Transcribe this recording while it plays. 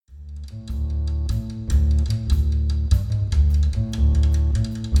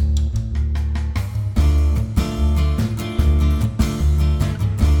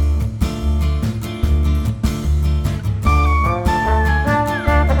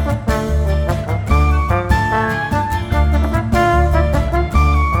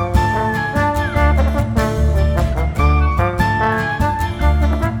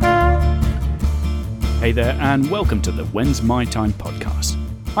Hey there, and welcome to the When's My Time podcast.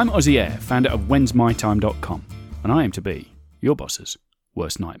 I'm Ozzy Air, founder of whensmytime.com, and I aim to be your boss's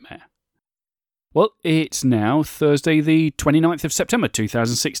worst nightmare. Well, it's now Thursday the 29th of September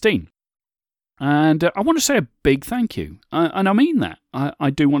 2016, and I want to say a big thank you, and I mean that. I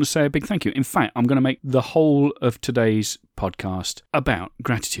do want to say a big thank you. In fact, I'm going to make the whole of today's podcast about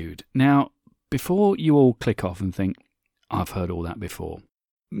gratitude. Now, before you all click off and think, I've heard all that before,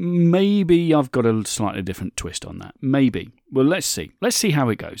 maybe I've got a slightly different twist on that. Maybe. Well, let's see. Let's see how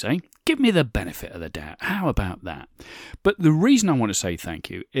it goes, eh? Give me the benefit of the doubt. How about that? But the reason I want to say thank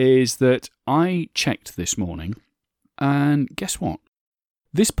you is that I checked this morning, and guess what?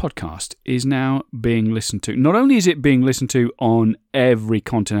 This podcast is now being listened to. Not only is it being listened to on every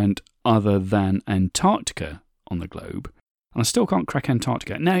continent other than Antarctica on the globe, and I still can't crack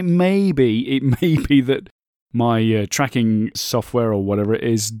Antarctica. Now, it may be that my tracking software or whatever it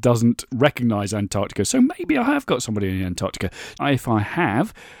is doesn't recognise Antarctica, so maybe I have got somebody in Antarctica. If I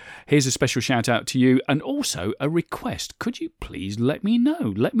have, here's a special shout out to you, and also a request. Could you please let me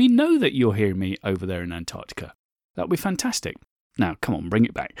know? Let me know that you're hearing me over there in Antarctica. That would be fantastic. Now, come on, bring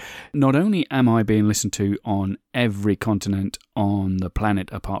it back. Not only am I being listened to on every continent on the planet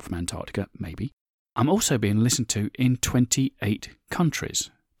apart from Antarctica, maybe, I'm also being listened to in 28 countries.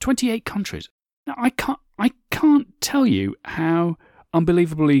 28 countries. Now, I can't tell you how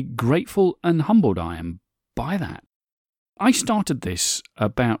unbelievably grateful and humbled I am by that. I started this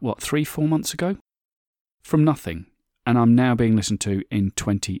about, 3-4 months ago? From nothing. And I'm now being listened to in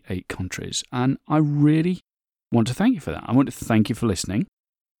 28 countries. And I really want to thank you for that. I want to thank you for listening.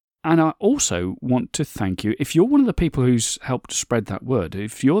 And I also want to thank you, if you're one of the people who's helped spread that word,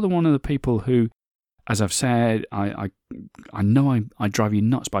 if you're one of the people who, as I've said, I know I drive you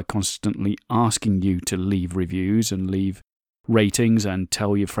nuts by constantly asking you to leave reviews and leave ratings and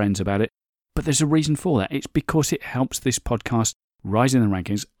tell your friends about it. But there's a reason for that. It's because it helps this podcast rise in the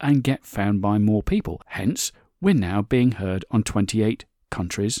rankings and get found by more people. Hence, we're now being heard on 28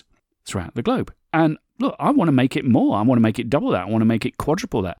 countries throughout the globe. And look, I want to make it more. I want to make it double that. I want to make it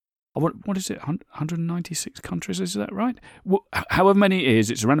quadruple that. What is it? 196 countries, is that right? Well, however many it is,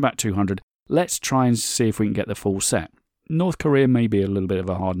 it's around about 200. Let's try and see if we can get the full set. North Korea may be a little bit of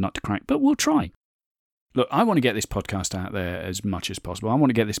a hard nut to crack, but we'll try. Look, I want to get this podcast out there as much as possible. I want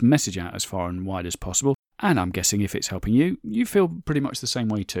to get this message out as far and wide as possible. And I'm guessing if it's helping you, you feel pretty much the same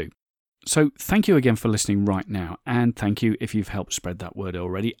way too. So thank you again for listening right now. And thank you if you've helped spread that word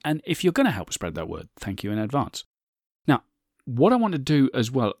already. And if you're going to help spread that word, thank you in advance. Now, what I want to do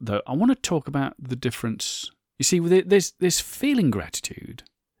as well, though, I want to talk about the difference. You see, there's feeling gratitude.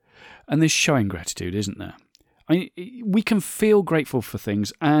 And there's showing gratitude, isn't there? I mean, we can feel grateful for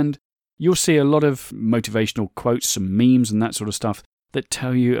things, and you'll see a lot of motivational quotes, some memes and that sort of stuff that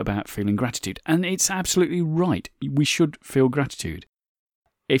tell you about feeling gratitude. And it's absolutely right. We should feel gratitude.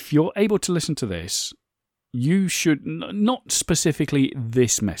 If you're able to listen to this, you should, not specifically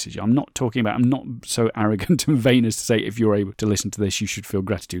this message. I'm not so arrogant and vain as to say if you're able to listen to this, you should feel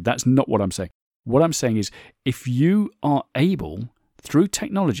gratitude. That's not what I'm saying. What I'm saying is if you are able, through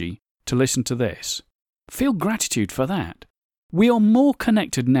technology, to listen to this, feel gratitude for that. We are more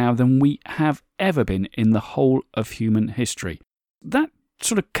connected now than we have ever been in the whole of human history. That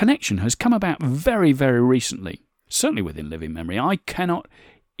sort of connection has come about very, very recently, certainly within living memory. I cannot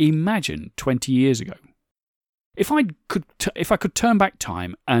imagine 20 years ago. If I could turn back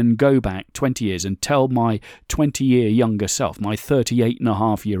time and go back 20 years and tell my 20-year younger self, my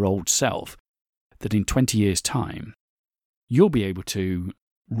 38-and-a-half-year-old self, that in 20 years' time, you'll be able to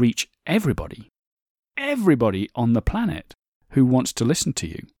reach everybody on the planet who wants to listen to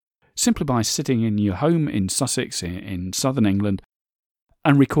you, simply by sitting in your home in Sussex, in southern England,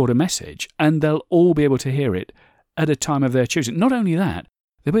 and record a message, and they'll all be able to hear it at a time of their choosing. Not only that,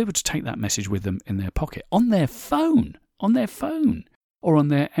 they'll be able to take that message with them in their pocket, on their phone, or on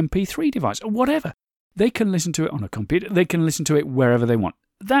their MP3 device, or whatever. They can listen to it on a computer, they can listen to it wherever they want.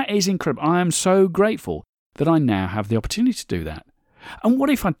 That is incredible. I am so grateful that I now have the opportunity to do that. And what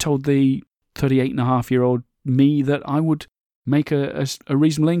if I told the 38-and-a-half-year-old me that I would make a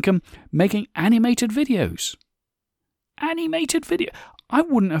reasonable income making animated videos? Animated video. I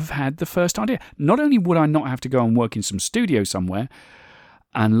wouldn't have had the first idea. Not only would I not have to go and work in some studio somewhere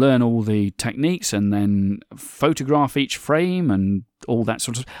and learn all the techniques and then photograph each frame and all that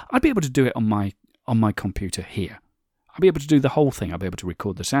sort of stuff, I'd be able to do it on my computer here. I'd be able to do the whole thing. I'd be able to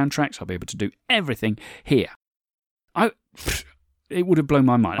record the soundtracks. I'd be able to do everything here. It would have blown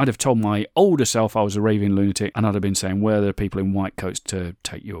my mind. I'd have told my older self I was a raving lunatic, and I'd have been saying, where are the people in white coats to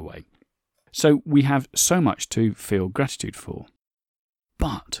take you away? So we have so much to feel gratitude for.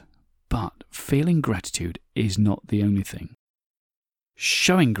 But feeling gratitude is not the only thing.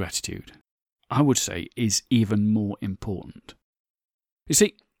 Showing gratitude, I would say, is even more important. You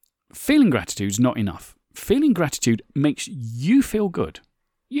see, feeling gratitude is not enough. Feeling gratitude makes you feel good.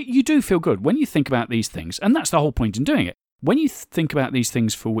 You do feel good when you think about these things, and that's the whole point in doing it. When you think about these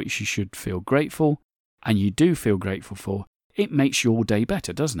things for which you should feel grateful, and you do feel grateful for, it makes your day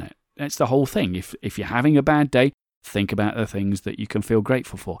better, doesn't it? That's the whole thing. If you're having a bad day, think about the things that you can feel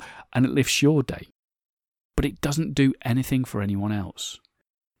grateful for, and it lifts your day. But it doesn't do anything for anyone else.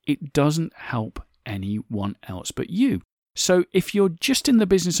 It doesn't help anyone else but you. So if you're just in the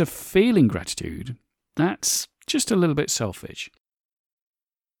business of feeling gratitude, that's just a little bit selfish.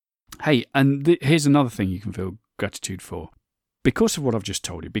 Hey, and here's another thing you can feel gratitude for. Because of what I've just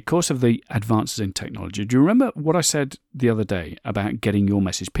told you, because of the advances in technology, do you remember what I said the other day about getting your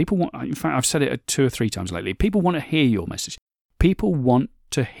message? People want, in fact, I've said it 2 or 3 times lately, people want to hear your message. People want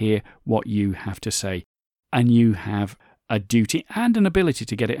to hear what you have to say, and you have a duty and an ability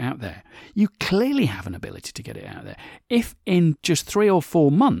to get it out there. You clearly have an ability to get it out there. If in just 3 or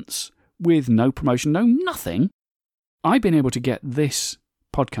 4 months, with no promotion, no nothing, I've been able to get this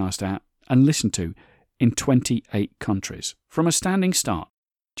podcast out and listened to in 28 countries from a standing start,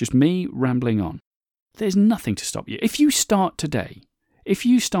 just me rambling on. There's nothing to stop you. If you start today,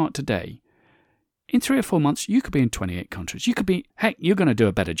 in 3 or 4 months, you could be in 28 countries. You could be, heck, you're going to do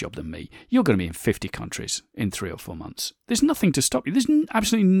a better job than me. You're going to be in 50 countries in 3 or 4 months. There's nothing to stop you. There's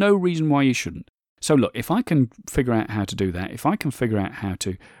absolutely no reason why you shouldn't. So look, if I can figure out how to do that, if I can figure out how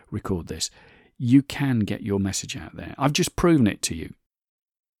to record this, you can get your message out there. I've just proven it to you.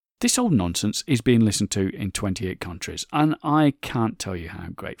 This old nonsense is being listened to in 28 countries, and I can't tell you how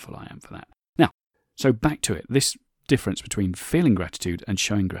grateful I am for that. Now, so back to it, this difference between feeling gratitude and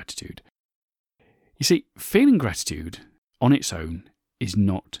showing gratitude. You see, feeling gratitude on its own is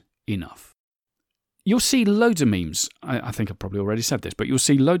not enough. You'll see loads of memes, I think I've probably already said this, but you'll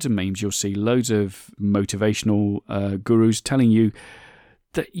see loads of memes, you'll see loads of motivational gurus telling you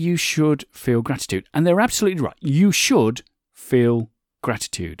that you should feel gratitude. And they're absolutely right. You should feel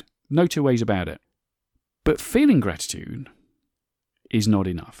gratitude. No 2 ways about it. But feeling gratitude is not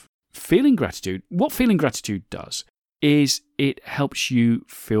enough. What feeling gratitude does is it helps you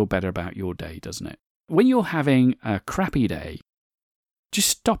feel better about your day, doesn't it? When you're having a crappy day, just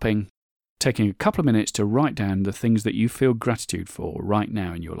stopping, taking a couple of minutes to write down the things that you feel gratitude for right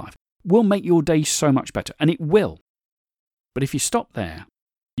now in your life will make your day so much better, and it will. But if you stop there,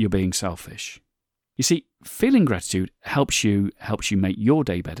 you're being selfish. You see, feeling gratitude helps you make your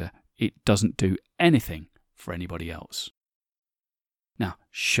day better. It doesn't do anything for anybody else. Now,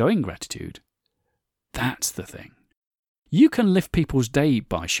 showing gratitude, that's the thing. You can lift people's day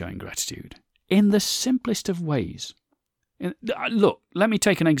by showing gratitude in the simplest of ways. Look, let me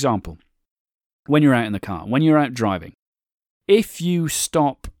take an example. When you're out in the car, when you're out driving, if you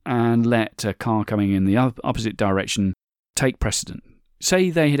stop and let a car coming in the opposite direction take precedent,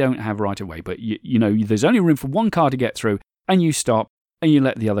 say they don't have right of way, but you know there's only room for one car to get through, and you stop and you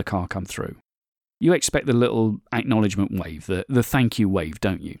let the other car come through. You expect the little acknowledgement wave, the thank you wave,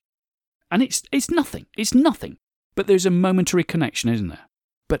 don't you? And it's nothing. It's nothing. But there's a momentary connection, isn't there?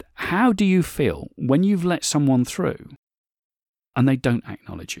 But how do you feel when you've let someone through and they don't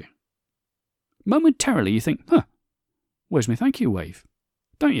acknowledge you? Momentarily you think, where's my thank you wave?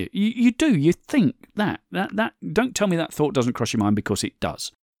 Don't you? You do. You think that. Don't tell me that thought doesn't cross your mind, because it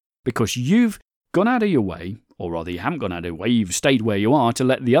does. Because you've gone out of your way, or rather you haven't gone out of your way, you've stayed where you are to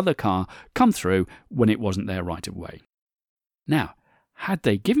let the other car come through when it wasn't their right of way. Now, had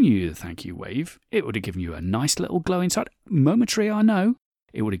they given you the thank you wave, it would have given you a nice little glow inside. Momentary, I know.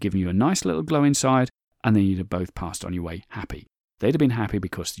 It would have given you a nice little glow inside, and then you'd have both passed on your way happy. They'd have been happy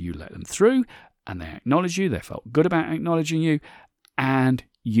because you let them through, and they acknowledged you, they felt good about acknowledging you, and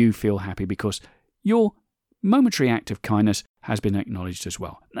you feel happy because your momentary act of kindness has been acknowledged as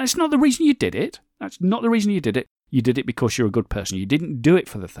well. That's not the reason you did it. That's not the reason you did it. You did it because you're a good person. You didn't do it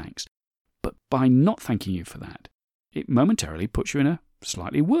for the thanks. But by not thanking you for that, it momentarily puts you in a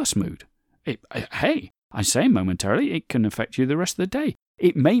slightly worse mood. Hey, I say momentarily, it can affect you the rest of the day.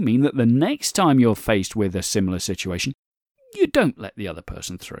 It may mean that the next time you're faced with a similar situation, you don't let the other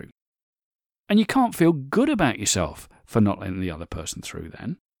person through. And you can't feel good about yourself for not letting the other person through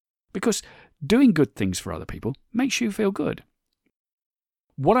then, because doing good things for other people makes you feel good.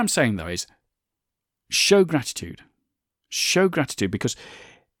 What I'm saying, though, is show gratitude. Show gratitude, because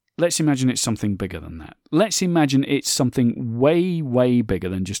let's imagine it's something bigger than that. Let's imagine it's something way, way bigger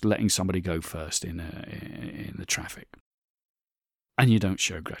than just letting somebody go first in the traffic. And you don't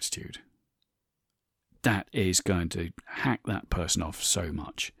show gratitude. That is going to hack that person off so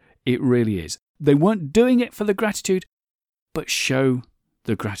much. It really is. They weren't doing it for the gratitude, but show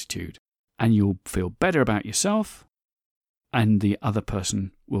the gratitude. And you'll feel better about yourself, and the other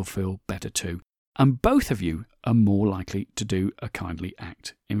person will feel better too. And both of you are more likely to do a kindly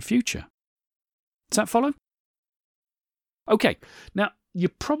act in future. Does that follow? Okay, now you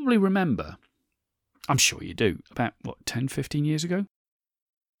probably remember, I'm sure you do, about 10, 15 years ago?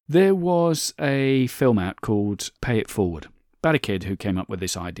 There was a film out called Pay It Forward, about a kid who came up with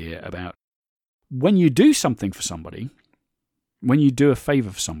this idea about when you do something for somebody, when you do a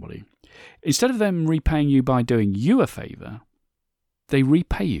favour for somebody, instead of them repaying you by doing you a favour, they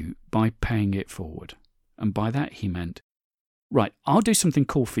repay you by paying it forward. And by that he meant, right, I'll do something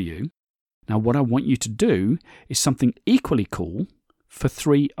cool for you. Now what I want you to do is something equally cool for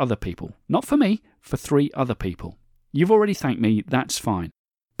 3 other people. Not for me, for 3 other people. You've already thanked me, that's fine.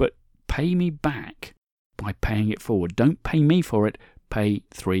 But pay me back by paying it forward. Don't pay me for it, pay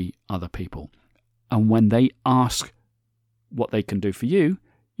 3 other people. And when they ask what they can do for you,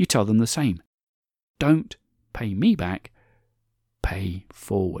 you tell them the same. Don't pay me back, pay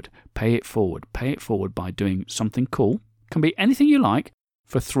forward. Pay it forward. Pay it forward by doing something cool. Can be anything you like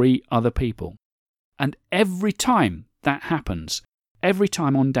for 3 other people. And every time that happens, every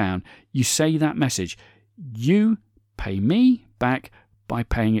time on down, you say that message. You pay me back by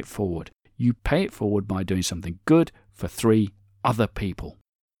paying it forward. You pay it forward by doing something good for 3 other people.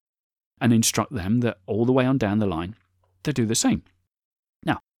 And instruct them that all the way on down the line, they do the same.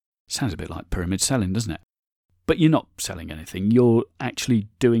 Now, sounds a bit like pyramid selling, doesn't it? But you're not selling anything. You're actually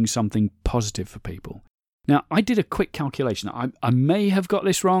doing something positive for people. Now, I did a quick calculation. I may have got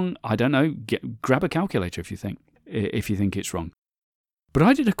this wrong. I don't know. Grab a calculator if you think it's wrong. But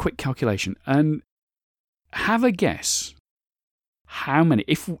I did a quick calculation and have a guess how many.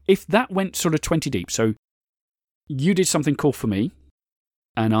 If that went sort of 20 deep, so you did something cool for me,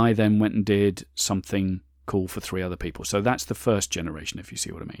 and I then went and did something cool for 3 other people. So that's the first generation, if you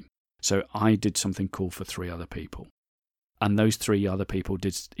see what I mean. So I did something cool for 3 other people. And those 3 other people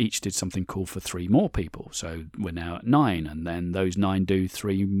each did something cool for 3 more people. So we're now at 9, and then those 9 do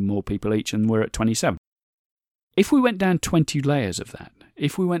 3 more people each, and we're at 27. If we went down 20 layers of that,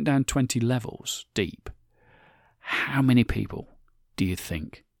 if we went down 20 levels deep, how many people do you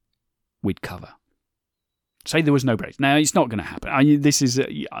think we'd cover? Say there was no breaks. Now, it's not going to happen. This is,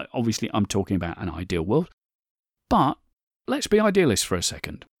 obviously, I'm talking about an ideal world. But let's be idealists for a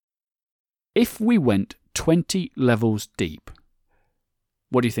second. If we went 20 levels deep,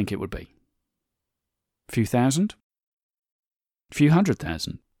 what do you think it would be? A few thousand? A few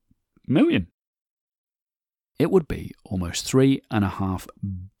 100,000? Million? It would be almost 3.5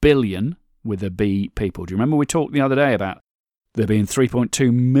 billion with a B people. Do you remember we talked the other day about there being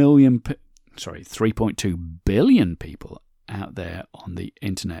 3.2 billion people out there on the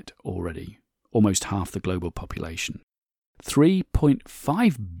internet already, almost half the global population.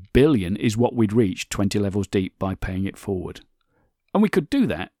 3.5 billion is what we'd reach 20 levels deep by paying it forward. And we could do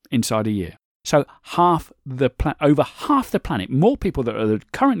that inside a year. So over half the planet, more people that are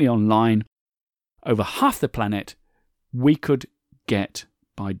currently online, over half the planet, we could get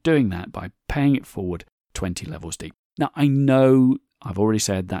by doing that, by paying it forward 20 levels deep. Now, I know I've already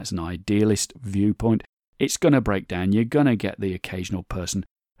said that's an idealist viewpoint. It's going to break down. You're going to get the occasional person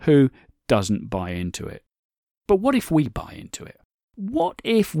who doesn't buy into it. But what if we buy into it? What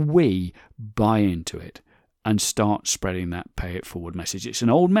if we buy into it and start spreading that pay it forward message? It's an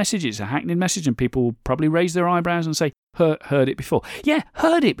old message, it's a hackneyed message, and people will probably raise their eyebrows and say, heard it before. Yeah,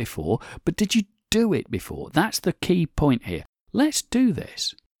 heard it before, but did you do it before? That's the key point here. Let's do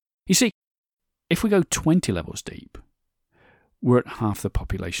this. You see, if we go 20 levels deep, we're at half the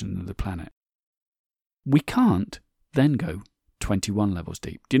population of the planet. We can't then go 21 levels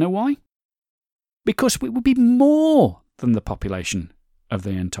deep. Do you know why? Because it would be more than the population of the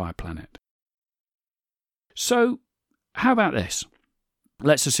entire planet. So, how about this?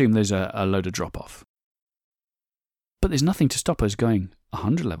 Let's assume there's a load of drop-off. But there's nothing to stop us going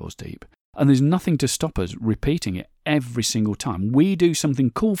 100 levels deep. And there's nothing to stop us repeating it every single time. We do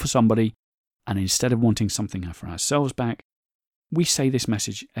something cool for somebody, and instead of wanting something for ourselves back, we say this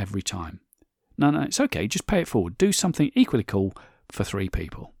message every time. No, it's okay, just pay it forward. Do something equally cool for 3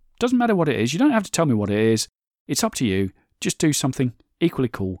 people. Doesn't matter what it is. You don't have to tell me what it is. It's up to you. Just do something equally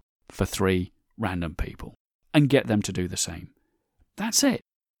cool for 3 random people and get them to do the same. That's it.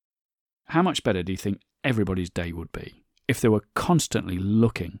 How much better do you think everybody's day would be if they were constantly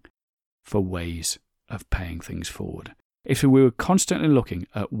looking for ways of paying things forward? If we were constantly looking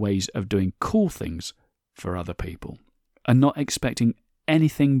at ways of doing cool things for other people and not expecting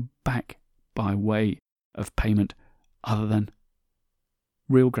anything back by way of payment other than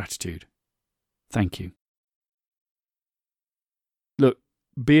real gratitude. Thank you. Look,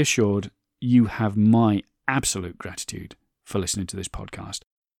 be assured you have my absolute gratitude for listening to this podcast.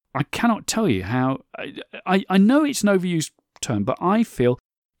 I cannot tell you how, I know it's an overused term, but I feel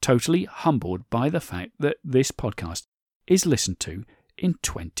totally humbled by the fact that this podcast is listened to in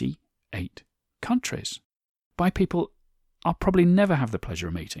 28 countries by people I'll probably never have the pleasure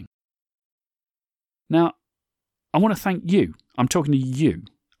of meeting. Now, I want to thank you. I'm talking to you.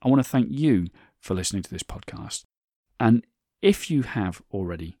 I want to thank you for listening to this podcast. And if you have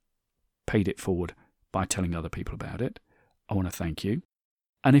already paid it forward by telling other people about it, I want to thank you.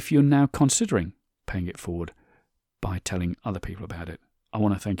 And if you're now considering paying it forward by telling other people about it, I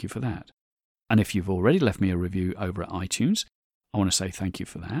want to thank you for that. And if you've already left me a review over at iTunes, I want to say thank you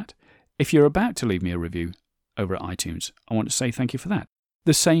for that. If you're about to leave me a review over at iTunes, I want to say thank you for that.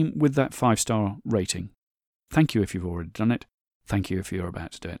 The same with that 5-star rating. Thank you if you've already done it. Thank you if you're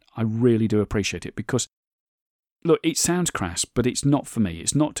about to do it. I really do appreciate it because, look, it sounds crass, but it's not for me.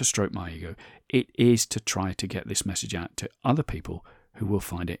 It's not to stroke my ego. It is to try to get this message out to other people who will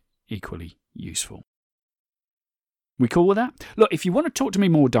find it equally useful. We cool with that? Look, if you want to talk to me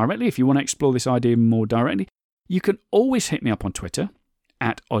more directly, if you want to explore this idea more directly, you can always hit me up on Twitter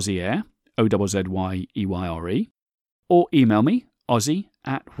at AussieAir, OZZYEYRE, or email me,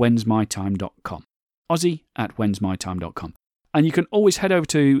 Aussie@whensmytime.com. Aussie@whensmytime.com. And you can always head over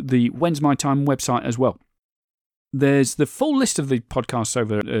to the When's My Time website as well. There's the full list of the podcasts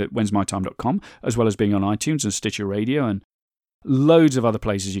over at whensmytime.com, as well as being on iTunes and Stitcher Radio and loads of other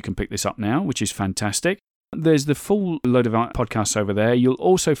places you can pick this up now, which is fantastic. There's the full load of podcasts over there. You'll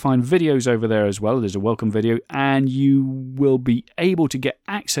also find videos over there as well. There's a welcome video, and you will be able to get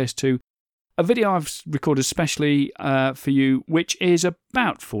access to a video I've recorded specially for you, which is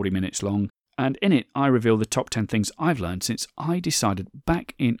about 40 minutes long. And in it, I reveal the top 10 things I've learned since I decided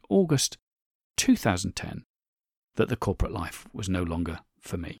back in August 2010 that the corporate life was no longer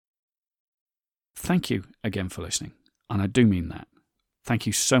for me. Thank you again for listening, and I do mean that. Thank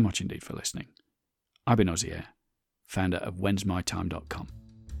you so much indeed for listening. I've been Aussie Air, founder of whensmytime.com,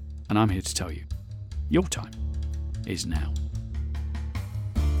 and I'm here to tell you, your time is now.